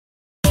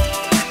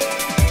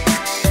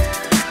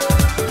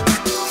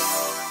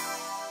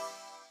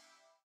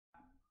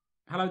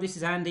Hello, this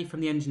is Andy from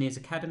the Engineers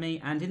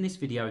Academy, and in this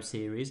video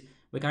series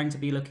we're going to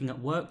be looking at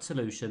worked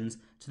solutions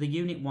to the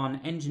Unit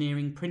 1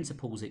 Engineering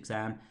Principles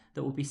exam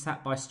that will be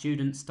sat by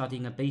students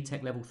studying a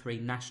BTEC Level 3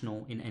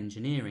 National in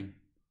Engineering.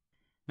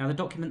 Now, the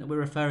document that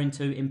we're referring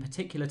to in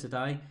particular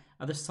today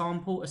are the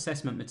sample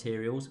assessment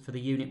materials for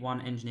the Unit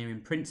 1 Engineering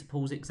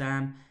Principles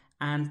exam,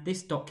 and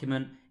this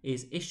document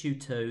is issue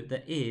 2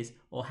 that is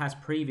or has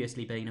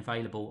previously been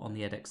available on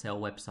the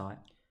Edexcel website.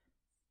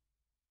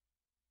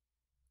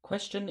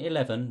 Question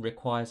 11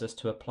 requires us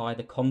to apply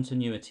the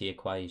continuity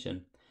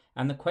equation,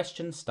 and the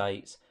question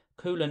states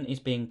coolant is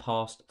being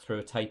passed through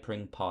a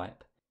tapering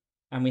pipe,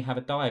 and we have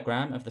a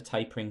diagram of the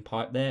tapering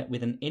pipe there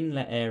with an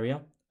inlet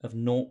area of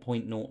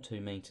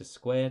 0.02 meters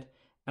squared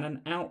and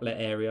an outlet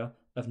area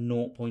of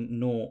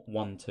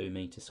 0.012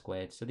 meters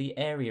squared, so the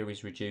area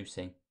is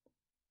reducing.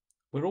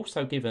 We're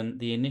also given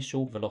the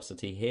initial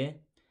velocity here,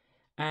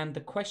 and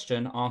the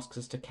question asks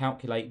us to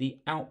calculate the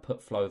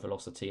output flow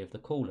velocity of the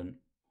coolant.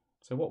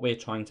 So what we're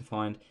trying to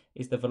find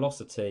is the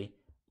velocity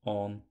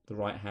on the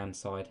right hand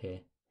side here.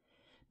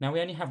 Now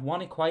we only have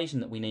one equation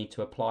that we need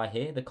to apply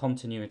here, the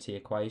continuity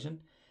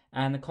equation,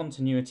 and the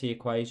continuity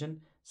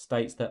equation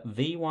states that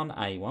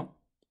V1A1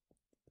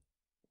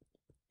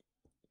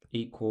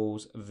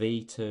 equals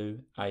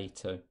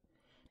V2A2.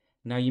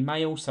 Now you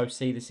may also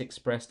see this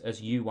expressed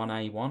as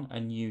U1A1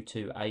 and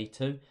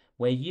U2A2,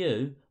 where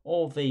U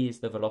or V is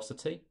the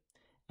velocity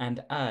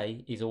and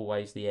A is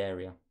always the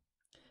area.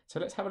 So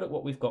let's have a look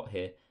what we've got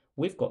here.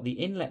 We've got the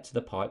inlet to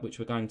the pipe, which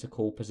we're going to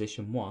call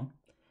position 1,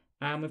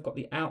 and we've got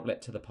the outlet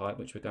to the pipe,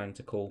 which we're going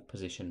to call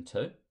position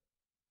 2.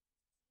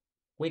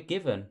 We're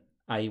given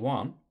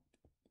A1.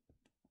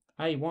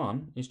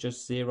 A1 is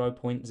just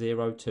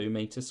 0.02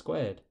 meters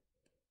squared.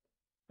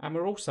 And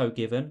we're also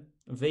given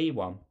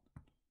V1,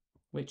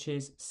 which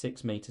is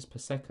 6 meters per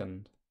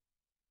second.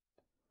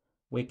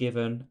 We're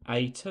given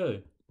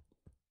A2,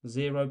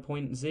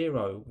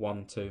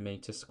 0.012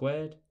 meters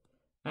squared,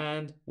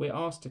 and we're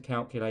asked to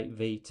calculate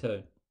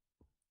V2,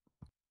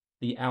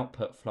 the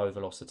output flow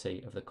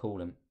velocity of the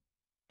coolant.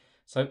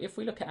 So if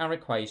we look at our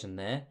equation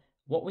there,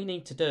 what we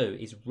need to do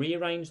is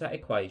rearrange that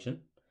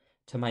equation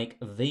to make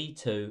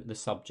V2 the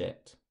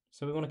subject.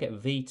 So we want to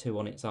get V2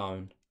 on its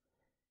own.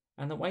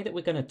 And the way that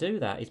we're going to do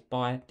that is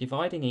by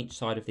dividing each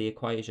side of the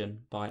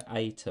equation by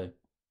A2.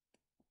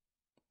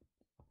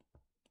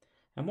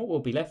 And what we'll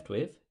be left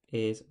with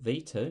is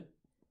V2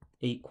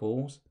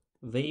 equals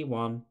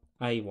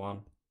V1A1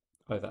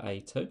 over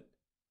A2.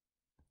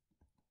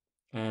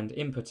 And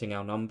inputting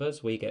our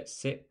numbers, we get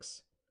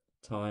 6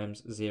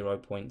 times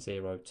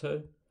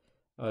 0.02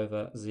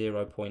 over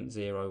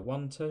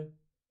 0.012,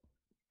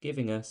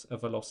 giving us a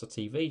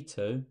velocity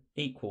V2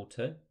 equal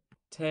to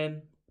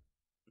 10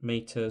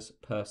 meters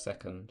per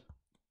second.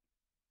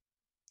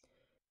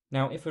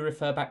 Now, if we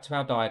refer back to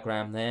our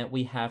diagram there,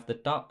 we have the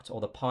duct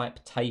or the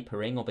pipe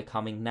tapering or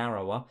becoming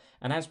narrower,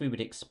 and as we would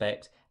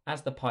expect,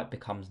 as the pipe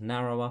becomes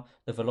narrower,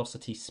 the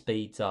velocity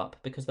speeds up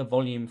because the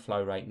volume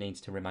flow rate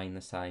needs to remain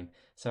the same.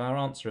 So our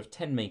answer of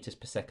 10 meters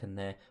per second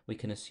there, we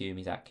can assume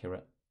is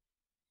accurate.